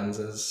to the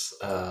lenses.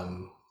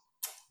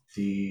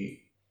 The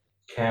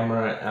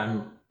camera,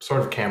 I'm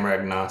sort of camera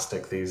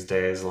agnostic these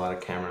days. A lot of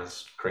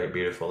cameras create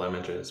beautiful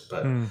images,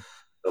 but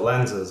the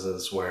lenses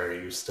is where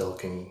you still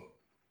can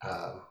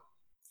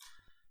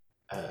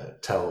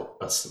tell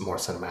a more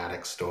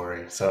cinematic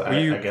story. So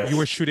I guess you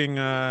were shooting.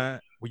 Were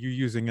you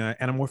using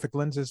anamorphic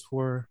lenses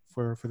for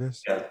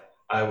this? Yeah,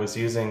 I was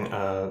using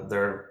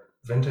their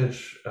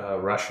vintage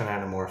Russian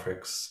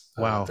anamorphics.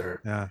 Wow.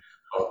 They're yeah.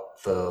 called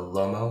the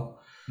Lomo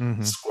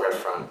square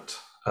front.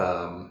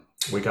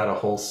 We got a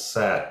whole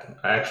set.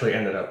 I actually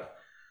ended up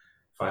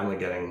finally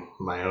getting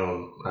my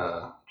own,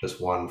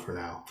 just one for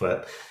now.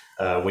 But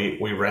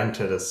we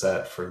rented a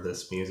set for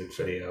this music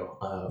video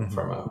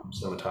from a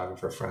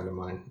cinematographer friend of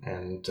mine.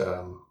 And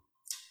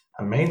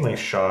I mainly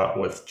shot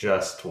with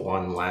just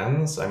one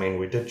lens. I mean,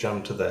 we did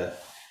jump to the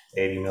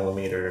 80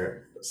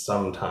 millimeter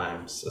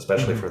sometimes,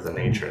 especially for the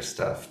nature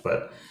stuff.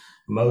 But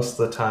most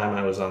of the time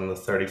I was on the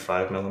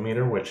 35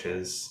 millimeter, which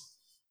is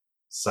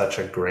such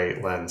a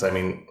great lens. I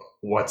mean,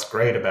 what's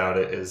great about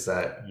it is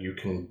that you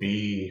can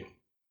be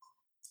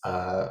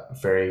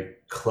very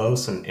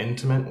close and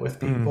intimate with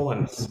people,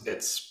 and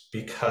it's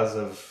because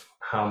of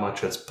how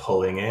much it's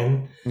pulling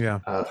in.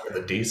 For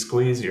the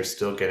D-squeeze, you're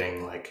still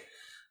getting like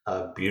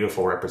a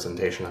beautiful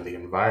representation of the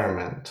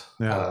environment.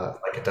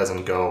 Like it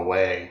doesn't go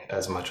away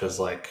as much as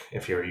like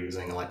if you're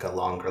using like a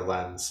longer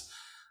lens,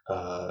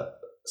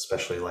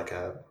 especially like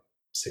a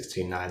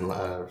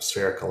 16:9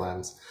 spherical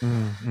lens.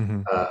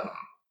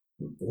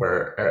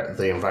 Where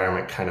the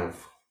environment kind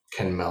of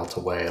can melt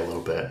away a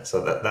little bit.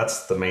 So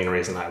that's the main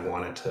reason I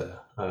wanted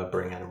to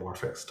bring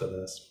anamorphics to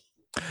this.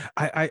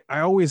 I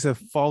always have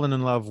fallen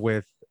in love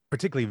with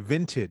particularly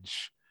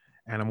vintage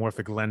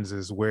anamorphic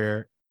lenses,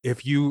 where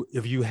if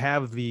you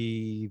have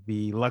the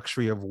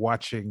luxury of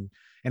watching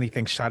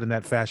anything shot in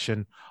that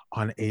fashion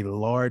on a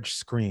large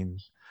screen,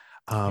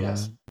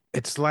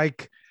 it's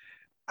like,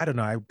 I don't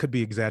know, I could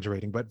be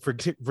exaggerating, but for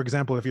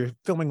example, if you're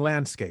filming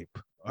landscape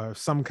or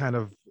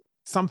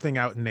something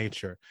out in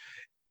nature,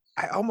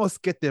 I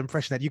almost get the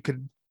impression that you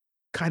could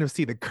kind of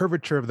see the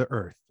curvature of the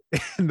earth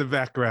in the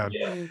background.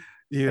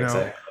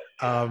 Exactly.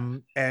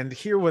 And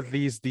here with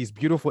these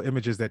beautiful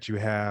images that you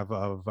have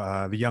of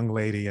the young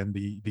lady and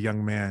the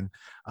young man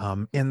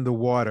in the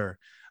water,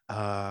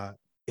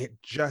 it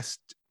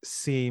just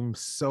seems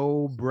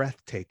so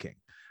breathtaking.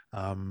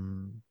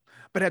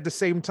 But at the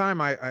same time,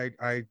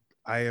 I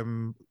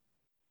am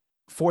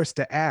forced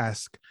to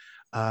ask,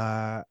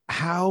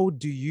 how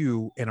do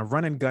you, in a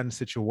run and gun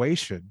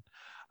situation,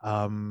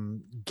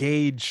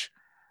 gauge,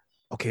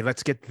 okay,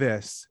 let's get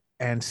this,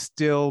 and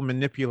still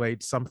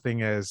manipulate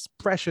something as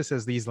precious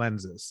as these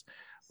lenses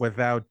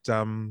without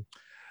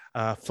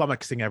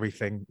flummoxing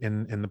everything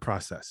in the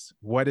process?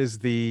 What is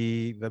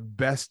the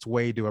best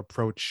way to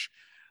approach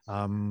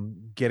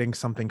getting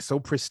something so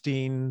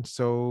pristine,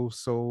 so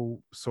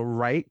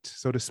right,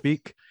 so to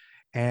speak,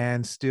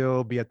 and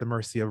still be at the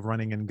mercy of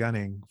running and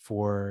gunning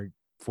for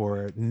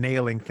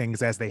nailing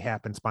things as they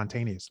happen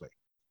spontaneously?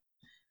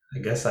 I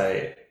guess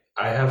I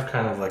have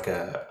kind of like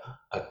a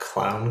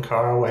clown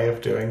car way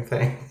of doing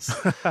things.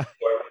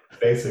 Where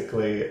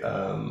basically,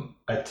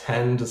 I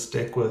tend to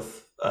stick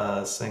with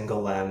a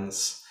single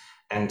lens,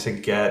 and to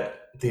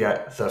get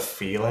the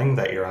feeling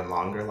that you're on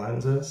longer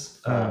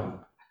lenses, I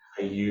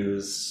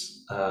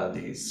use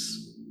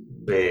these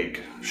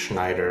big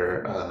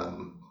Schneider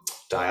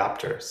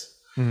diopters.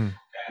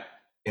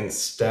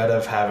 Instead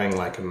of having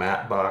like a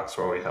matte box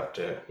where we have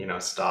to,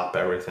 stop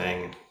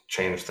everything,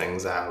 change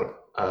things out,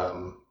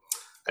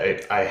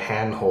 I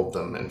handhold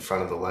them in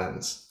front of the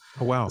lens.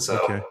 Oh, wow. So,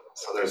 Okay.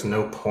 so there's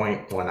no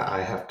point when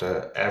I have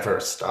to ever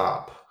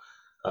stop,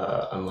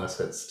 unless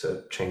it's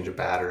to change a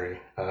battery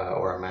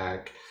or a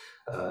mag.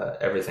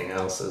 Everything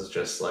else is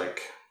just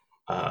like,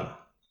 um,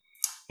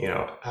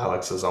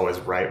 Alex is always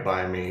right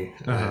by me,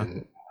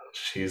 and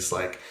she's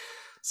like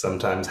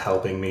sometimes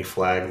helping me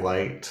flag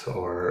light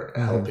or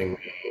helping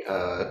me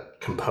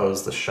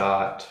compose the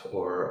shot,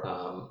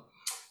 or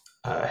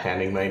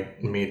handing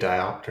me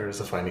diopters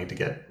if I need to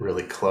get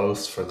really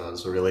close for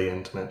those really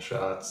intimate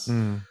shots.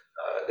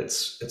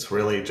 It's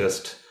really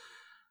just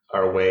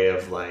our way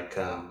of like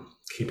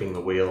keeping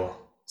the wheel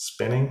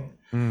spinning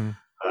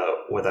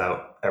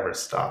without ever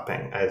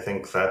stopping. I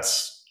think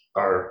that's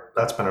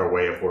been our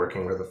way of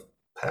working for the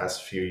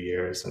past few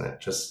years, and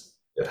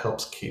it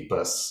helps keep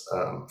us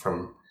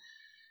from,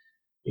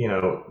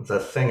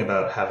 the thing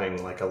about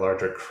having like a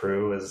larger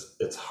crew is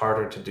it's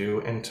harder to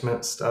do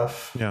intimate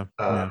stuff.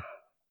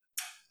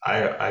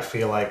 I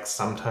feel like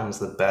sometimes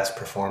the best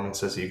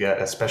performances you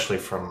get, especially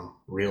from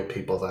real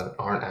people that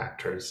aren't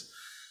actors,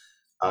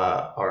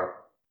 are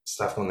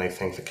stuff when they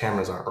think the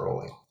cameras aren't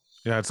rolling.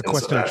 Yeah, it's a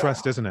question of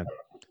trust, isn't it?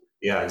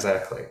 Yeah,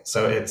 exactly.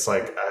 So it's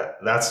like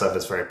that stuff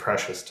is very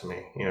precious to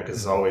me, because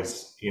it's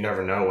always, you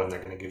never know when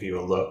they're going to give you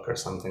a look or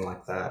something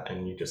like that,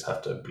 and you just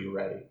have to be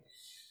ready.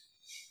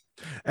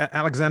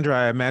 Alexandra,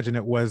 I imagine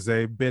it was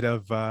a bit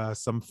of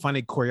some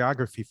funny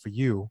choreography for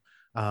you.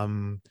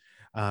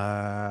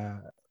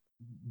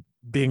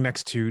 Being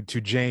next to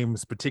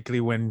James,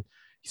 particularly when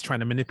he's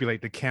trying to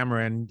manipulate the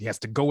camera and he has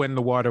to go in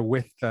the water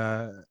with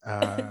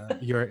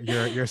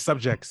your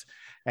subjects,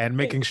 and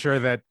making sure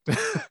that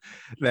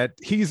that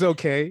he's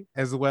okay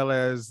as well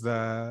as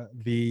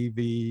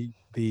the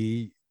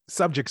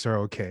subjects are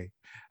okay.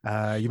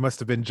 You must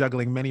have been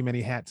juggling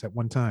many hats at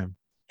one time.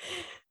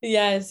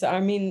 Yes,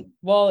 I mean,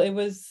 well,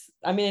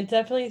 it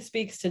definitely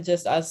speaks to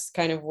just us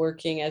kind of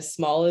working as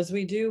small as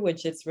we do,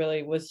 which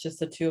was just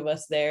the two of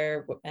us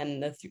there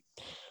and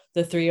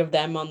the three of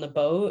them on the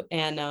boat.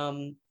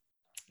 And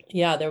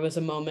yeah, there was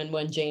a moment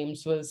when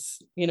James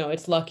was,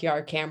 it's lucky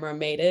our camera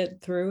made it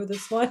through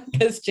this one,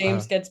 because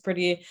James gets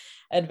pretty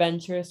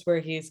adventurous where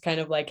he's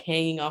kind of like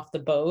hanging off the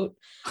boat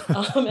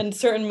in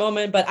certain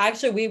moment. But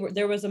actually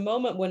there was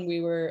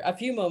a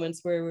few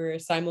moments where we were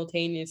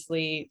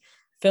simultaneously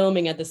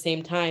filming at the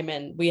same time,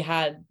 and we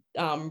had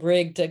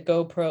rigged a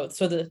GoPro,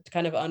 so the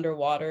kind of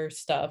underwater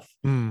stuff.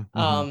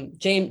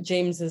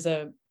 James is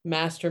a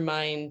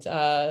mastermind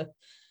at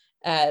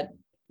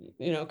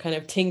kind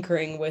of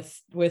tinkering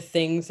with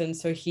things, and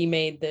so he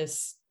made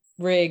this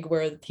rig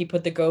where he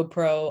put the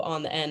GoPro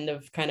on the end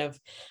of kind of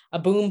a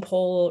boom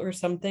pole or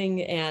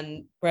something,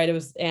 and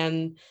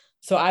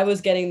so I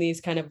was getting these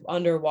kind of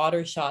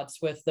underwater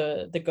shots with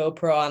the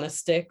GoPro on a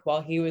stick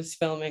while he was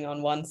filming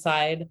on one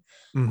side.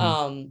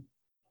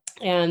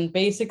 And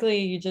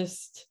basically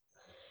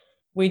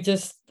we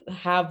just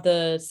have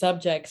the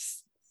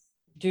subjects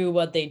do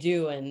what they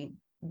do, and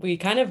we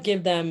kind of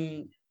give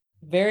them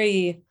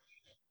very,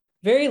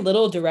 very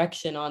little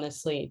direction,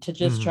 honestly, to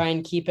just try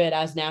and keep it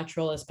as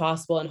natural as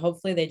possible. And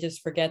hopefully they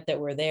just forget that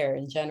we're there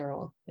in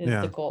general is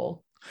the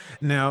goal.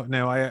 Now,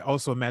 I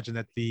also imagine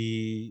that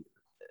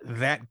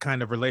that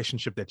kind of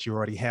relationship that you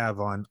already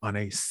have on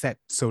a set,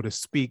 so to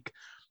speak,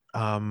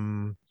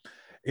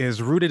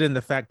 is rooted in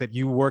the fact that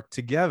you work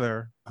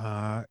together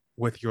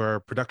with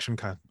your production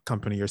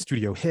company, your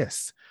studio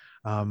Hiss.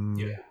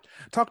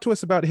 Talk to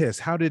us about Hiss.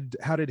 How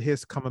did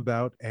Hiss come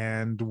about,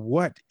 and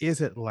what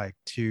is it like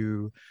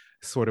to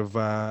sort of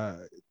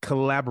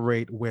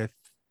collaborate with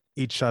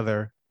each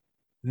other,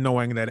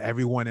 knowing that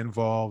everyone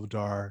involved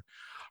are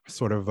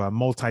sort of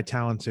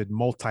multi-talented,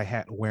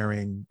 multi-hat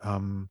wearing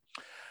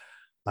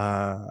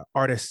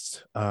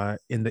artists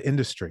in the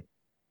industry?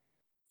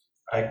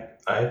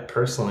 I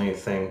personally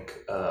think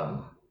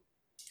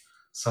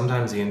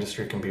sometimes the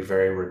industry can be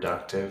very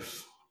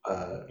reductive.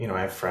 I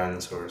have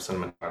friends who are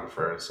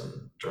cinematographers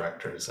and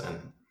directors,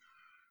 and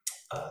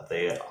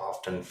they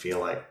often feel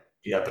like,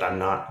 yeah, but I'm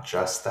not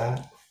just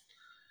that.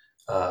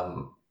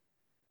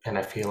 And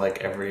I feel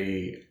like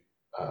every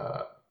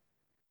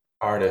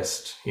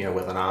artist,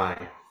 with an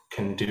eye,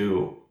 can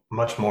do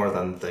much more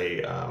than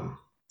the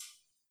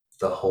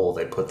hole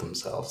they put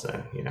themselves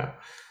in.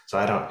 So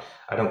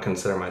I don't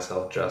consider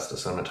myself just a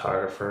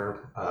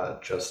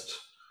cinematographer, just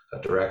a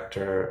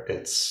director.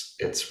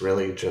 It's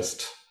really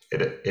just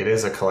it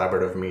is a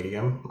collaborative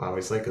medium,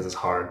 obviously, because it's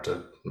hard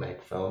to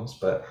make films,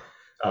 but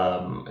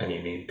and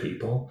you need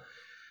people,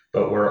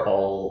 but we're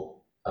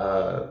all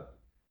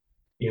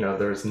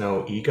there's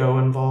no ego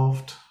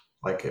involved.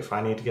 Like if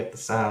I need to get the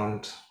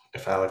sound,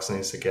 if Alex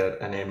needs to get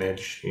an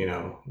image,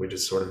 we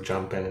just sort of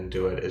jump in and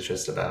do it. It's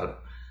just about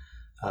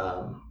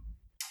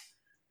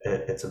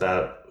it's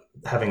about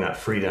having that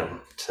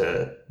freedom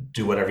to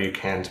do whatever you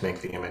can to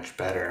make the image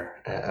better,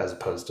 as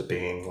opposed to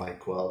being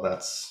like, well,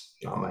 that's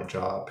not my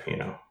job,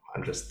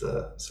 I'm just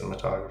the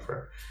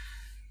cinematographer.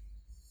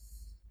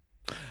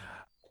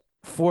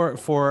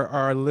 For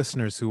our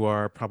listeners who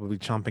are probably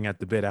chomping at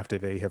the bit after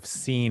they have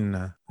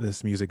seen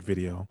this music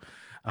video,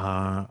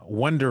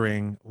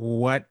 wondering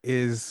what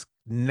is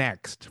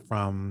next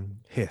from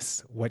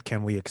Hiss. What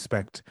can we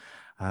expect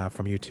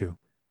from you two?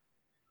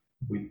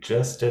 We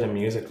just did a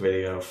music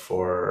video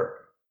for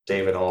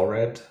David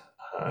Allred,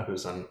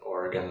 who's an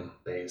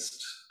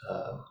Oregon-based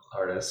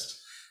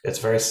artist. It's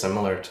very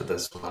similar to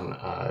this one.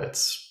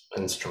 It's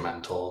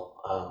instrumental,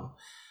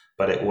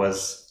 but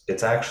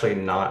it's actually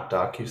not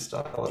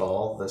docu-style at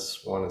all.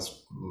 This one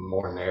is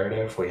more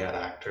narrative. We had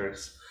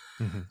actors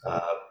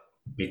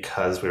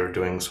because we were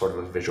doing sort of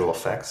a visual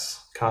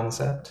effects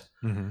concept.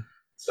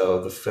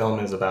 So the film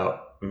is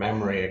about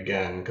memory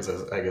again, because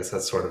I guess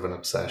that's sort of an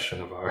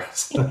obsession of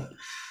ours.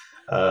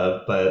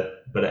 But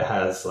it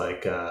has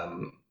like a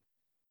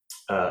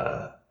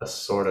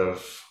sort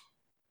of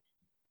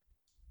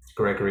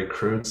Gregory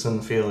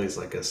Crewdson feel. He's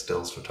like a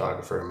stills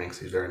photographer, makes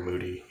these very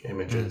moody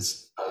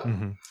images.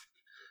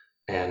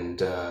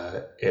 And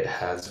it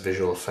has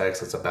visual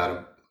effects. It's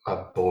about a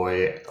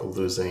boy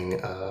losing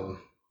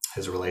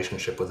his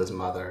relationship with his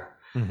mother.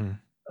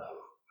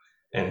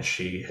 And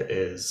she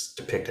is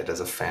depicted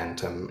as a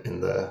phantom in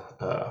the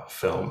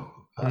film,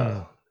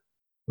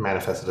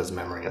 manifested as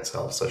memory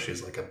itself. So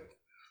she's like a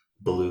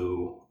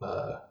blue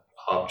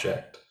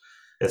object.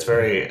 It's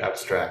very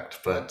abstract,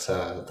 but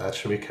that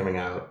should be coming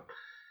out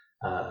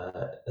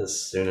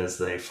as soon as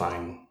they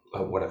find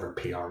whatever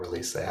PR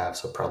release they have.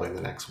 So probably in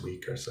the next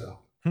week or so.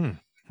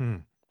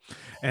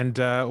 And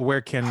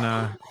where can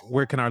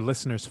our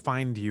listeners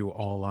find you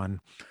all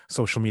on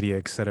social media,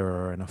 et cetera,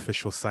 or an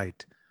official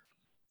site?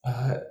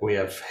 We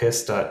have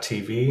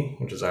hiss.tv,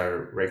 which is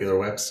our regular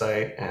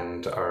website,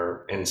 and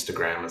our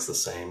Instagram is the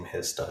same,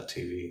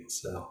 hiss.tv.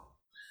 So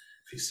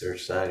if you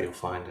search that, you'll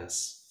find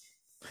us.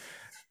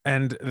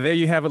 And there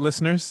you have it,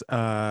 listeners.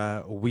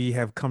 We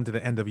have come to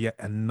the end of yet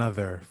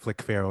another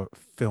Flickfair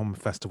Film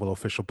Festival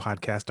official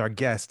podcast. Our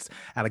guests,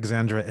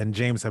 Alexandra and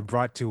James, have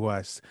brought to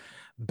us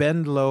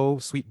Ben Lowe,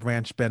 Sweet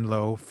Branch Ben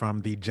Lowe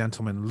from The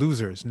Gentlemen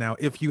Losers. Now,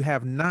 if you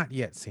have not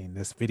yet seen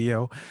this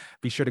video,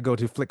 be sure to go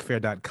to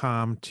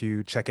flickfair.com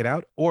to check it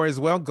out, or as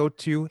well, go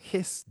to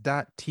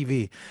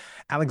hiss.tv.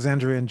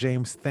 Alexandra and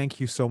James, thank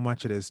you so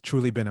much. It has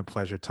truly been a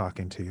pleasure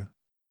talking to you.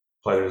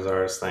 Pleasure's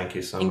ours. Thank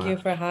you so much. Thank you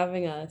for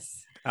having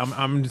us.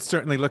 I'm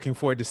certainly looking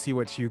forward to see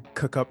what you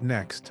cook up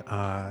next.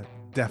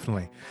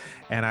 Definitely.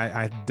 And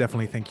I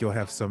definitely think you'll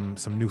have some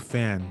new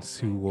fans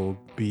who will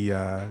be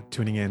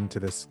tuning in to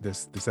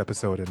this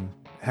episode and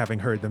having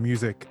heard the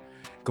music,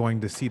 going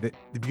to see the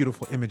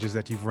beautiful images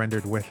that you've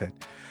rendered with it.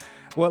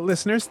 Well,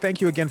 listeners, thank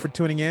you again for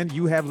tuning in.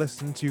 You have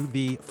listened to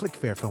the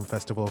Flickfair Film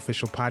Festival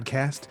official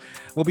podcast.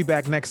 We'll be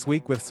back next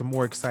week with some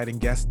more exciting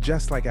guests,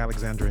 just like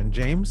Alexandra and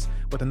James,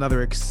 with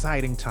another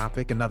exciting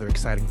topic, another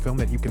exciting film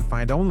that you can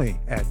find only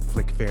at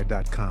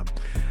flickfair.com.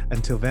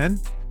 Until then,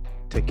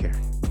 take care.